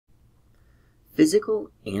Physical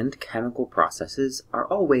and chemical processes are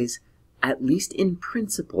always, at least in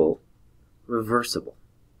principle, reversible.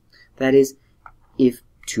 That is, if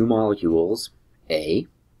two molecules, A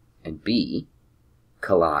and B,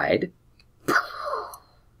 collide,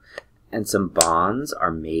 and some bonds are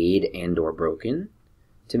made and or broken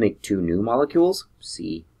to make two new molecules,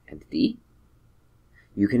 C and D,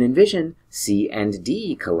 you can envision C and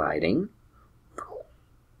D colliding,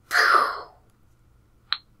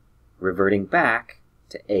 reverting back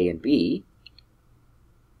to A and B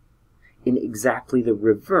in exactly the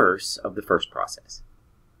reverse of the first process.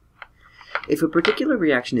 If a particular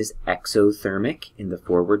reaction is exothermic in the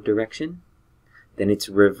forward direction, then its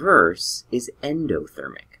reverse is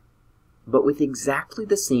endothermic, but with exactly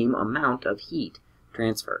the same amount of heat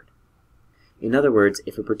transferred. In other words,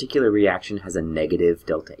 if a particular reaction has a negative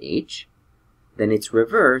delta H, then its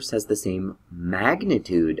reverse has the same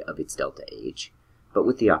magnitude of its delta H, but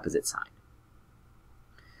with the opposite sign.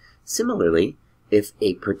 Similarly, if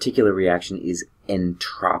a particular reaction is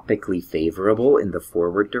entropically favorable in the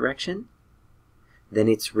forward direction, then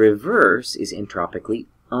its reverse is entropically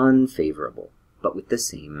unfavorable, but with the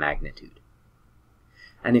same magnitude.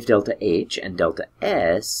 And if delta H and delta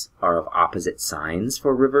S are of opposite signs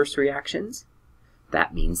for reverse reactions,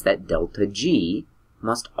 that means that delta G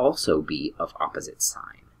must also be of opposite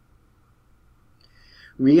sign.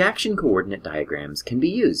 Reaction coordinate diagrams can be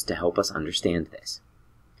used to help us understand this.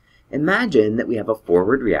 Imagine that we have a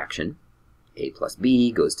forward reaction, A plus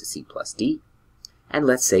B goes to C plus D, and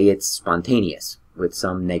let's say it's spontaneous with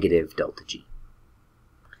some negative delta G.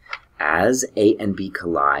 As A and B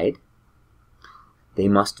collide, they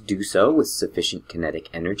must do so with sufficient kinetic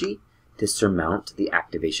energy to surmount the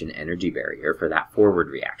activation energy barrier for that forward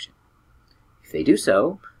reaction. If they do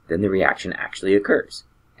so, then the reaction actually occurs,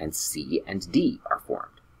 and C and D are formed.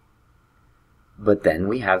 But then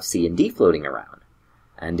we have C and D floating around,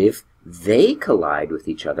 and if they collide with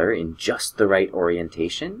each other in just the right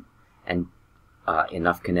orientation and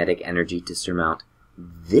enough kinetic energy to surmount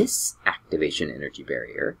this activation energy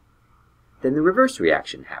barrier, then the reverse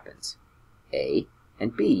reaction happens. A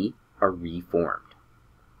and B are reformed.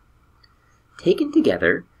 Taken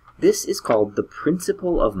together, this is called the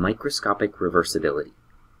principle of microscopic reversibility,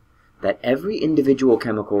 that every individual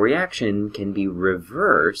chemical reaction can be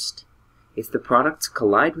reversed if the products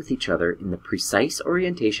collide with each other in the precise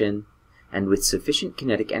orientation and with sufficient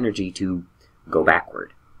kinetic energy to go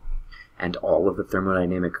backward. And all of the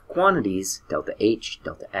thermodynamic quantities, delta H,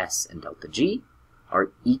 delta S, and delta G,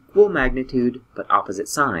 are equal magnitude but opposite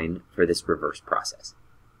sign for this reverse process.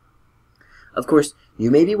 Of course,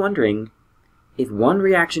 you may be wondering, if one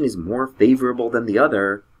reaction is more favorable than the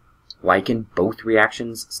other, why can both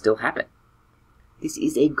reactions still happen? This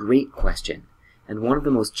is a great question, and one of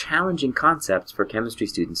the most challenging concepts for chemistry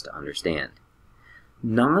students to understand.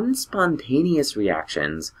 Non-spontaneous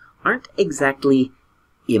reactions aren't exactly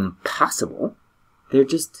impossible, they're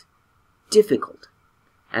just difficult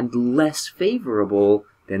and less favorable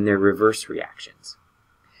than their reverse reactions.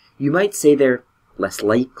 You might say they're less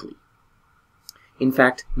likely. In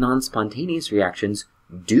fact, non-spontaneous reactions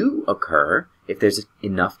do occur if there's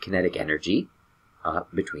enough kinetic energy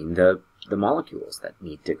between the molecules that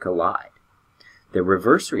need to collide. The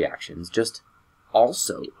reverse reactions just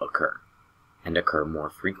also occur, and occur more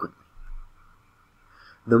frequently.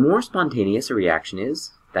 The more spontaneous a reaction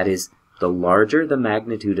is, that is, the larger the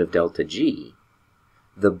magnitude of delta G,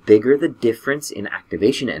 the bigger the difference in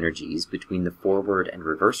activation energies between the forward and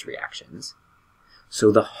reverse reactions,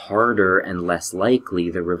 so the harder and less likely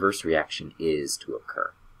the reverse reaction is to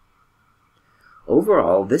occur.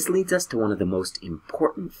 Overall, this leads us to one of the most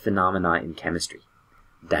important phenomena in chemistry,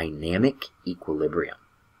 dynamic equilibrium,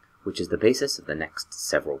 which is the basis of the next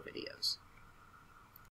several videos.